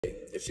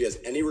If she has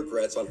any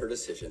regrets on her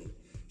decision,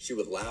 she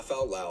would laugh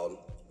out loud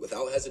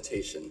without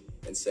hesitation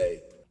and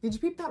say, "Did you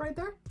peep that right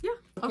there?" Yeah.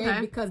 Okay.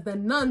 Because the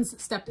nuns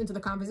stepped into the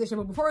conversation.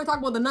 But before we talk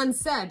about what the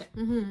nuns said,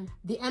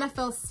 the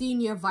NFL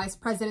senior vice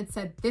president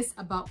said this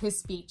about his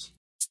speech.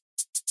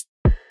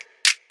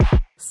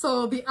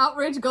 So the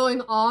outrage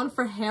going on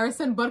for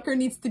Harrison Butker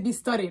needs to be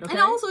studied, okay?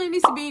 And also it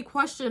needs to be a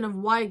question of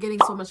why getting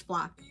so much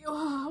flack.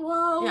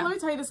 Well, let me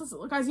tell you this.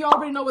 Guys, you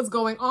already know what's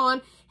going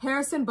on.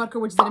 Harrison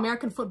Butker, which is an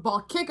American football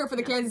kicker for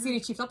the Kansas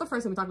City Chiefs, not the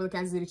first time we talked about the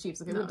Kansas City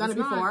Chiefs, okay? We've done it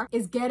before,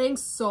 is getting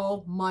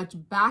so much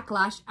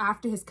backlash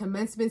after his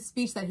commencement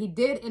speech that he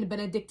did in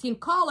Benedictine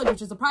College,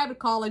 which is a private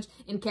college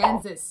in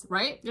Kansas,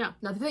 right? Yeah.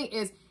 Now, the thing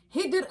is,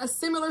 he did a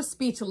similar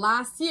speech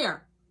last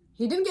year.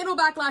 He didn't get no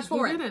backlash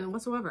for it. He didn't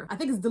whatsoever. I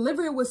think his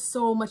delivery was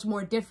so much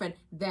more different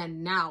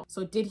than now.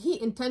 So did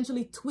he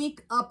intentionally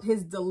tweak up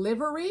his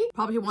delivery?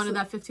 Probably he wanted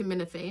that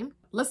 15-minute fame.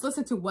 Let's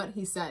listen to what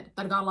he said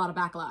that got a lot of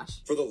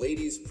backlash. For the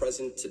ladies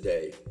present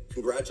today,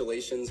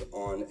 congratulations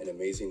on an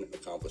amazing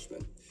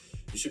accomplishment.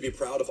 You should be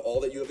proud of all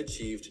that you have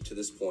achieved to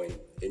this point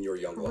in your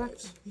young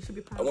lives. You should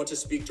be proud. I want to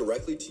speak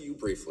directly to you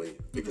briefly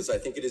because I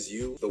think it is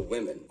you, the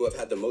women, who have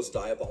had the most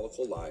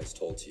diabolical lies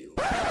told to you.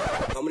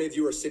 How many of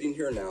you are sitting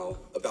here now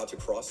about to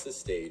cross this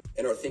stage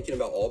and are thinking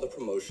about all the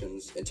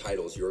promotions and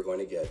titles you are going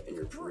to get in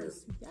your career?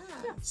 Yeah.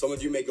 Some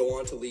of you may go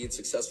on to lead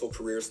successful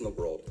careers in the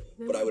world,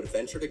 but I would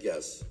venture to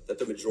guess that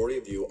the majority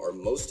of you are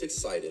most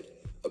excited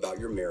about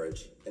your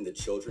marriage and the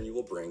children you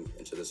will bring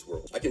into this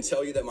world. I can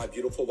tell you that my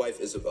beautiful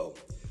wife, Isabel,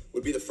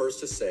 would be the first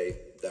to say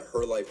that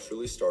her life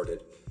truly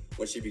started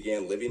when she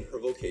began living her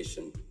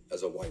vocation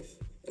as a wife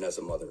and as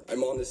a mother.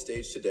 I'm on this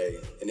stage today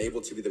and able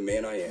to be the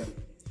man I am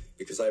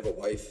because I have a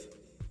wife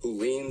who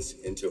leans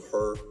into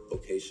her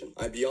vocation.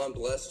 I'm beyond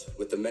blessed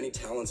with the many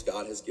talents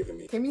God has given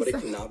me, but it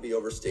cannot be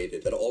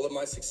overstated that all of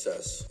my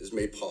success is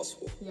made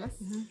possible. Yes.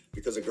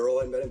 Because a girl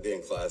I met in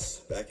band class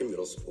back in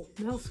middle school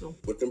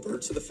would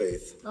convert to the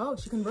faith. Oh,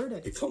 she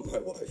converted. Become my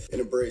wife and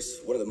embrace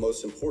one of the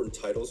most important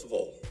titles of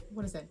all.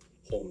 What is it?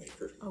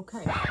 Homemaker.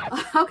 Okay.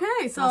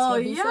 Okay, so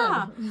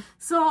yeah.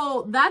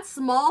 So that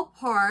small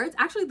part,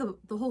 actually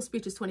the whole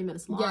speech is 20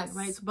 minutes long,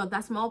 right? So, but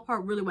that small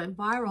part really went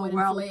viral.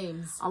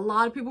 Flames. A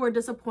lot of people were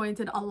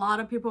disappointed. A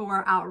lot of people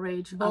were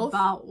outraged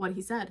about what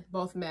he said.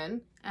 Both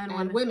men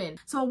and women.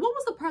 So what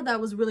was the part that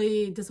was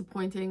really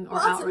disappointing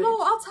or outraged?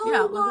 I'll tell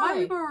you why.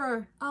 People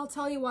were... I'll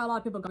tell you why a lot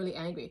of people got really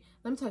angry.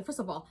 Let me tell you, first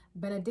of all,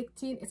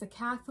 Benedictine is a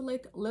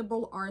Catholic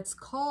liberal arts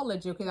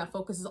college, okay, that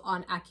focuses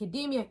on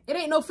academia. It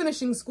ain't no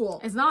finishing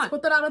school. It's not. Let's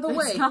put that out of the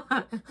way. It's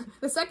not.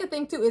 The second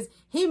thing, too, is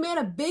he made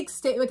a big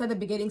statement at the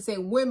beginning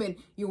saying, women,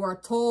 you are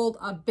told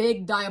a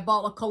big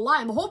diabolical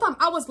lie. And the whole time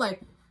I was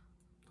like,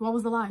 what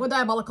was the lie? What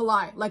diabolical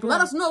lie? Like, let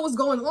us know what's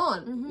going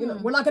on. You know,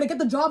 we're not going to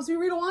get the jobs we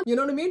really want. You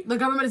know what I mean? The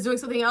government is doing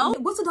something else?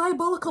 What's a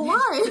diabolical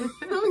lie? You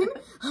know what I mean?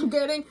 I'm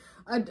getting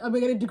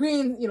a degree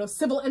in,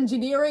 civil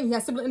engineering. He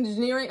has civil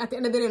engineering. At the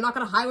end of the day, they're not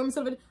going to hire him.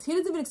 He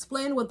doesn't even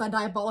explain what that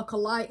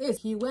diabolical lie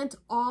is. He went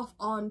off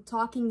on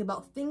talking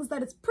about things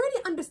that it's pretty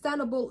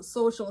understandable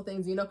social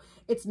things,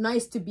 It's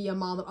nice to be a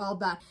mom and all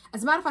that.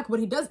 As a matter of fact, what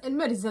he does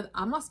admit, he said,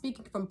 I'm not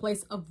speaking from a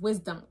place of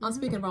wisdom. I'm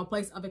speaking from a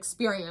place of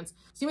experience.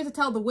 So you want to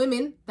tell the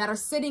women that are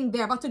sitting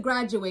there about to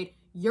graduate,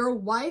 your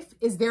wife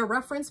is their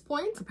reference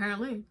point?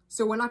 Apparently.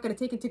 So we're not going to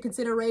take into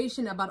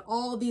consideration about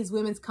all these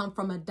women come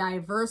from a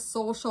diverse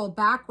social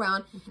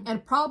background,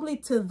 and probably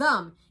to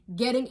them,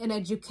 getting an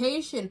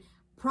education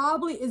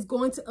probably is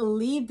going to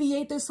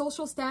alleviate their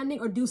social standing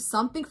or do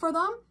something for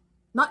them.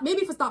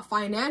 Maybe if it's not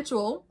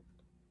financial,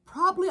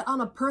 probably on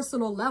a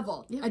personal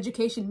level.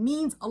 Education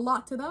means a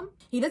lot to them.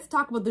 He does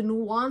talk about the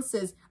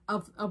nuances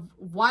of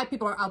why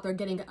people are out there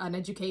getting an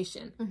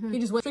education. He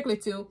just went strictly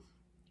to,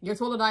 you're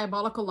told a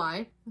diabolical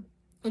lie.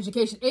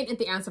 Education ain't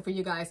the answer for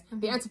you guys.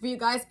 The answer for you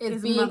guys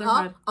is being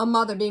a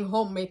mother, being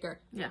homemaker.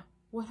 Yeah.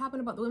 What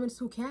happened about the women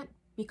who can't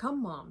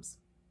become moms?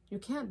 You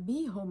can't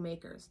be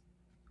homemakers.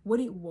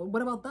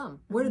 What about them?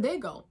 Where do they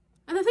go?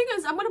 And the thing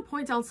is, I'm going to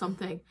point out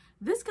something.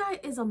 This guy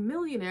is a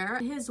millionaire.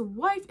 His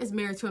wife is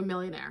married to a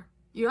millionaire.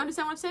 You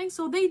understand what I'm saying?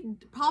 So they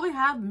probably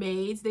have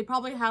maids. They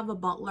probably have a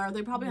butler.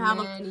 They probably have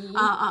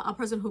a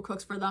person who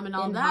cooks for them and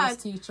all that.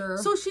 Teacher.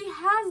 So she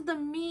has the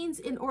means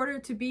in order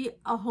to be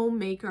a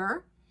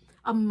homemaker,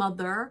 a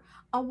mother,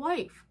 a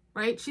wife,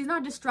 right? She's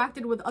not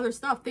distracted with other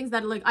stuff, things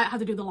that like, I have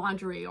to do the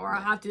laundry or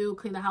I have to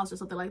clean the house or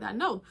something like that.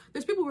 No,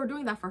 there's people who are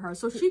doing that for her.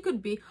 So she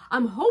could be,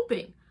 I'm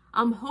hoping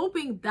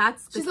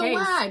that's the case. She's a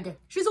wag.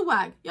 She's a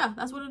wag. Yeah,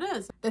 that's what it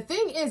is. The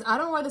thing is, I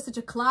don't know why there's such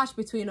a clash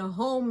between a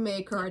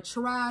homemaker, a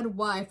trad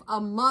wife, a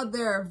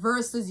mother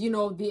versus,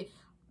 the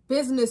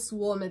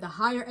businesswoman, the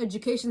higher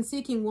education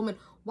seeking woman.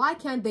 Why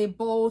can't they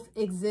both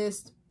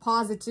exist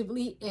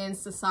positively in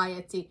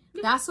society?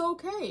 That's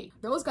okay.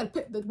 They always got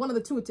to pit one of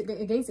the two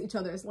against each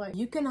other. It's like,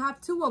 you can have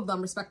two of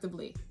them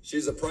respectively.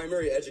 She's a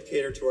primary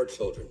educator to our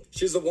children.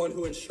 She's the one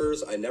who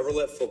ensures I never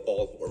let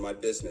football or my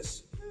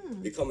business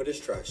become a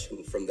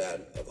distraction from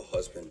that of a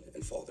husband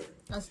and father.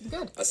 That's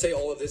good. I say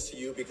all of this to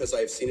you because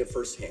I have seen it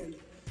firsthand,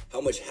 how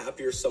much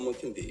happier someone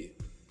can be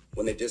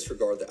when they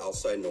disregard the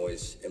outside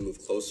noise and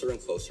move closer and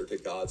closer to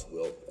God's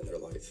will in their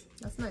life.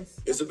 That's nice.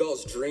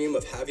 Isabel's dream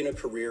of having a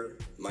career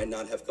might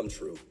not have come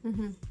true,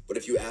 but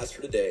if you asked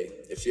her today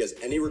if she has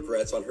any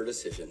regrets on her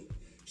decision,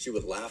 she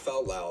would laugh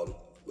out loud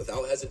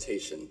without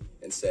hesitation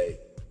and say,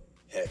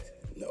 heck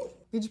no.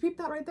 Did you peep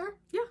that right there?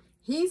 Yeah.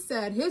 He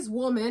said his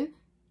woman,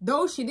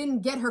 though she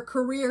didn't get her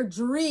career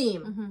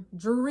dream,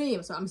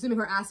 so I'm assuming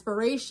her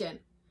aspiration.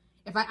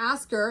 If I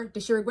ask her,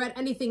 does she regret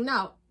anything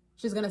now?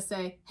 She's going to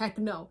say, heck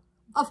no.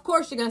 Of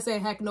course she's going to say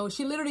heck no.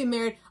 She literally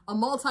married a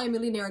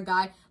multi-millionaire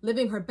guy,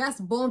 living her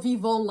best bon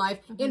vivant life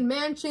in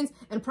mansions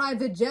and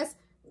private jets.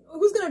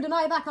 Who's going to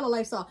deny that kind of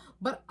lifestyle?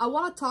 But I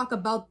want to talk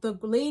about the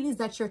ladies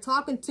that you're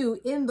talking to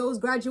in those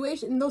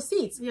in those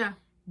seats. Yeah.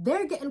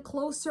 They're getting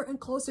closer and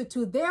closer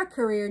to their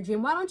career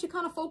dream. Why don't you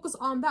kind of focus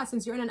on that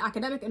since you're in an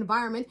academic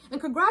environment and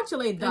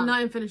congratulate them? And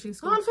not in finishing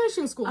school. Not in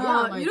finishing school,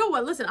 yeah. You know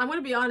what? Listen, I'm going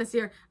to be honest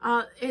here.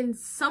 In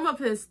some of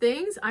his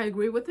things, I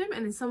agree with him.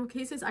 And in some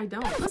cases, I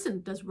don't.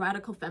 Listen, does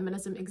radical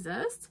feminism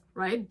exist?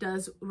 Right?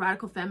 Does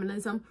radical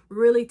feminism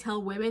really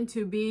tell women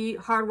to be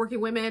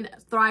hardworking women,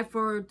 thrive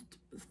for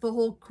the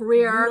whole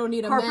career, you don't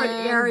need a corporate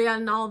man, area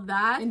and all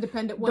that,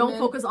 independent women, don't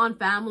focus on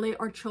family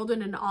or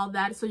children and all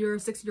that, so you're a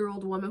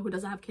 60-year-old woman who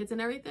doesn't have kids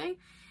and everything?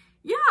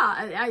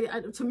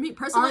 Yeah, to me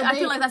personally, I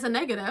feel like that's a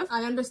negative.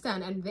 I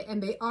understand,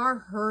 and they are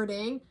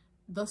hurting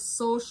the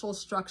social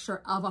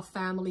structure of a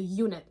family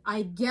unit.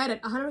 I get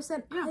it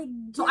 100%.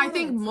 Yeah. I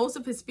think most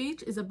of his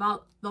speech is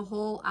about the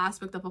whole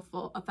aspect of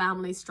a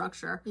family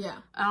structure. Yeah.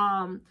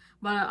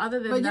 But other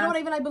than that, you know what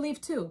even I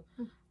believe too?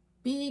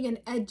 Being an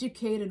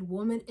educated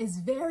woman is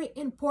very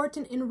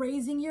important in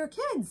raising your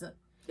kids.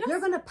 Yes. You're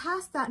going to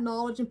pass that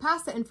knowledge and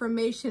pass that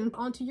information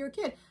onto your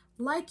kid.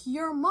 Like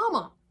your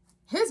mama.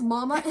 His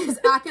mama is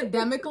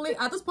academically,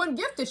 at this point,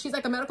 gifted. She's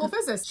like a medical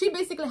physicist. She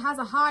basically has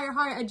a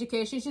higher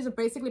education. She's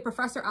basically a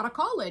professor out of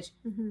college.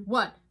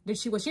 What?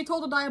 Was she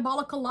told a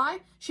diabolical lie?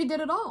 She did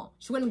it all.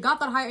 She went and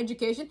got that higher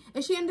education,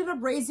 and she ended up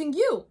raising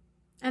you.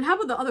 And how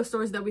about the other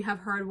stories that we have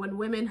heard when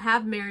women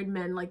have married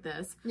men like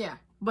this? Yeah.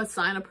 But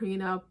sign a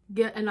prenup,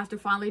 and after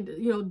finally,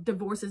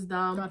 divorces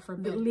them, God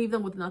forbid, leave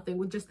them with nothing,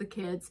 with just the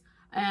kids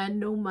and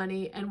no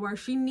money, and where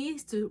she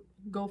needs to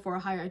go for a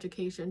higher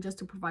education just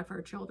to provide for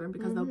her children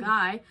because the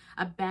guy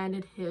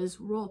abandoned his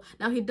role.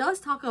 Now, he does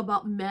talk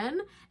about men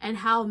and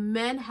how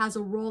men has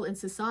a role in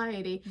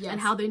society and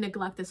how they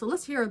neglect it. So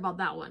let's hear about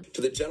that one.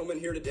 To the gentleman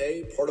here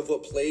today, part of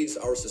what plagues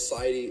our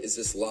society is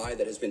this lie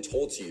that has been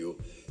told to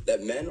you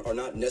that men are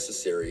not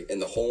necessary in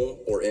the home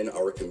or in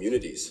our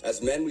communities.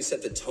 As men, we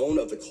set the tone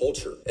of the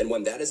culture, and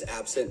when that is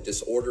absent,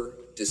 disorder,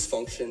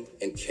 dysfunction,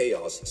 and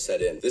chaos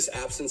set in. This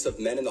absence of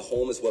men in the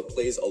home is what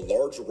plays a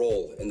large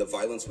role in the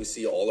violence we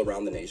see all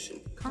around the nation.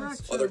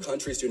 Correct. Other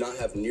countries do not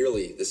have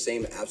nearly the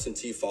same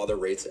absentee father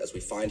rates as we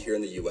find here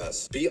in the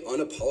U.S. Be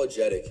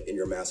unapologetic in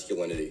your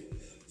masculinity.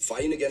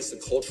 Fighting against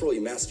the cultural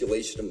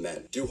emasculation of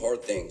men. Do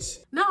hard things.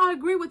 No, I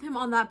agree with him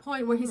on that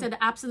point where he said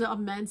the absence of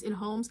men in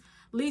homes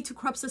lead to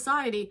corrupt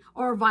society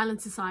or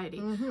violent society.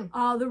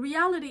 The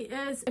reality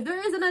is, if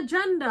there is an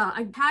agenda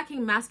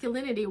attacking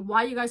masculinity,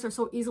 why you guys are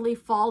so easily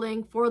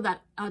falling for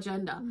that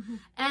agenda?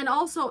 And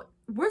also,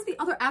 where's the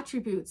other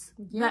attributes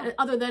that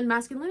other than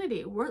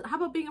masculinity? How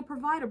about being a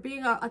provider,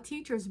 being a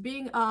teacher,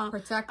 being a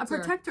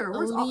protector, a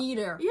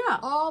leader?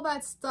 All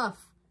that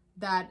stuff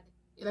that,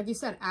 like you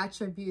said,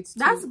 attributes.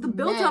 That's the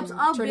build-ups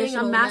of being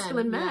a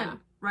masculine man,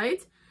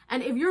 right?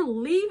 And if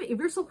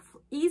you're so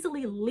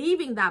easily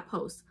leaving that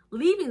post,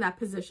 leaving that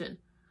position,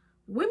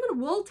 women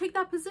will take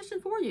that position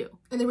for you.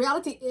 And the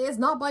reality is,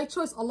 not by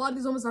choice. A lot of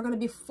these women are going to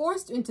be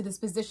forced into this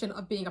position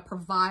of being a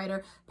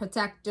provider,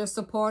 protector,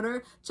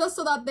 supporter, just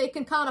so that they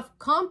can kind of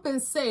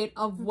compensate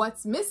of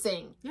what's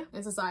missing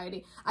in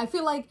society. I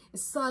feel like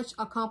it's such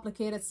a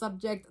complicated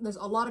subject. There's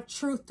a lot of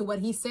truth to what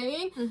he's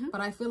saying,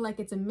 but I feel like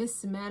it's a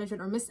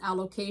mismanagement or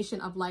misallocation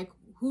of like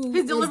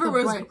his delivery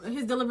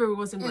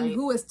wasn't right, and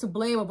who is to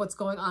blame of what's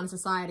going on in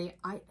society.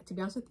 To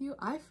be honest with you,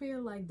 I feel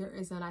like there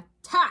is an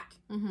attack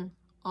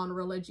on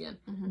religion.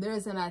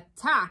 There's an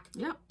attack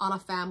on a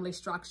family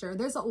structure.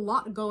 There's a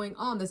lot going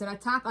on. There's an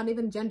attack on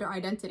even gender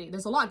identity.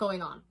 There's a lot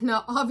going on.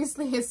 Now,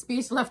 obviously, his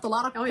speech left a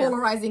lot of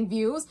polarizing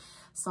views.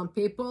 Some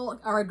people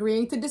are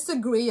agreeing to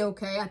disagree,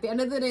 okay? At the end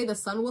of the day, the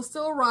sun will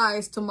still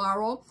rise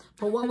tomorrow.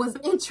 But what was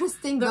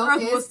interesting, the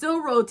earth will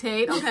still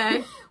rotate,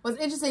 okay? What's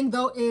interesting,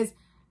 though, is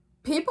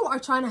people are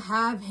trying to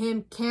have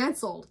him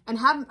canceled and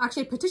have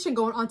actually a petition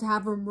going on to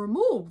have him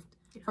removed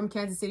from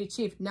Kansas City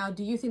Chief. Now,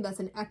 do you think that's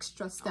an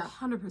extra step?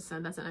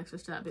 100% that's an extra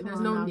step.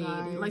 There's no need.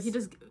 Guys. Like, he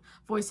just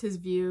voiced his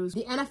views.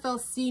 The NFL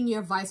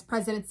senior vice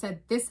president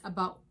said this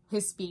about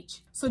his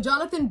speech. So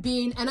Jonathan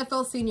Bean,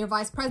 NFL Senior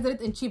Vice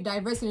President and Chief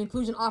Diversity and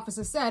Inclusion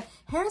Officer, said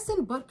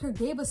Harrison Butker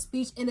gave a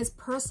speech in his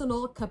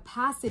personal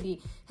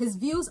capacity. His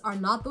views are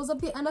not those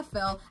of the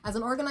NFL. As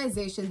an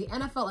organization, the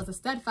NFL is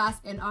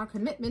steadfast in our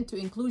commitment to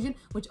inclusion,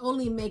 which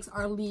only makes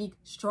our league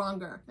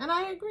stronger. And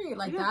I agree.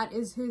 Like, that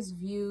is his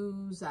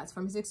views. That's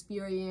from his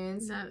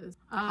experience.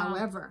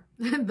 However,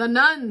 the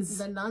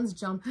nuns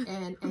jumped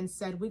in and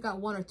said, we got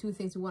one or two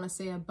things we want to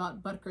say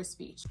about Butker's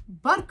speech.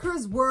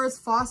 Butker's words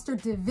foster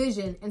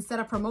division instead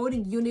of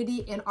promoting unity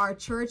in our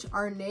church,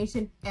 our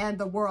nation, and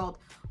the world.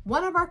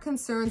 One of our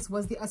concerns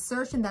was the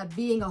assertion that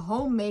being a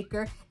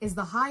homemaker is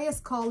the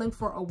highest calling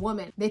for a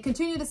woman. They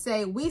continue to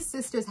say, we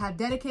sisters have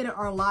dedicated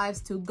our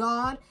lives to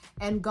God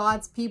and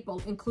God's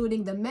people,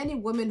 including the many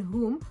women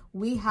whom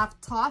we have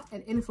taught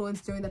and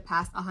influenced during the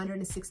past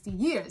 160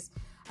 years.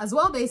 As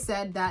well, they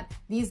said that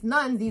these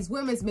nuns, these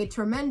women, made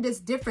tremendous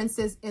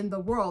differences in the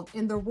world,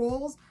 in their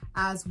roles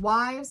as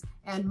wives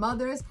and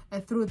mothers,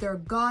 and through their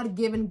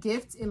God-given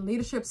gifts in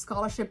leadership,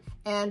 scholarship,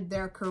 and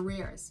their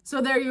careers. So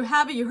there you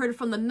have it. You heard it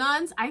from the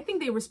nuns. I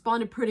think they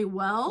responded pretty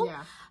well.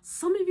 Yeah.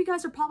 Some of you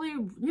guys are probably,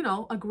 you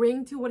know,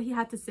 agreeing to what he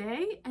had to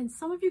say. And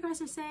some of you guys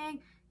are saying,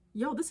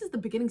 yo, this is the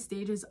beginning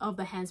stages of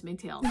the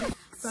Handmaid's Tale.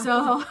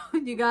 So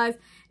you guys,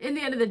 in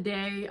the end of the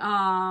day,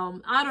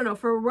 I don't know,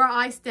 for where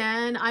I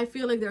stand, I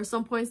feel like there are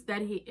some points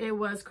that it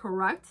was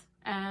correct.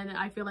 And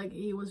I feel like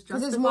he was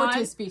justified. There's more to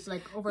his speech,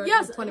 like over 20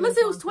 minutes. Let's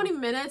say it was 20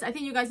 minutes. I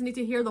think you guys need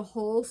to hear the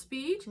whole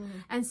speech.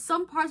 And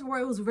some parts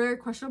where it was very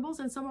questionable,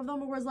 and some of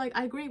them was like,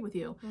 I agree with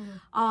you.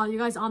 You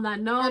guys, on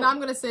that note. And I'm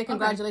going to say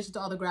congratulations to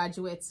all the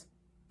graduates.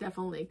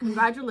 Definitely.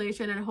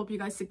 Congratulations, and I hope you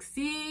guys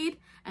succeed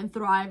and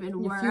thrive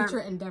in your future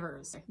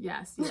endeavors.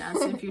 Yes,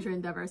 in future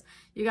endeavors.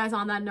 You guys,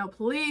 on that note,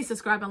 please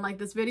subscribe and like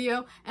this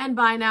video, and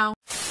bye now.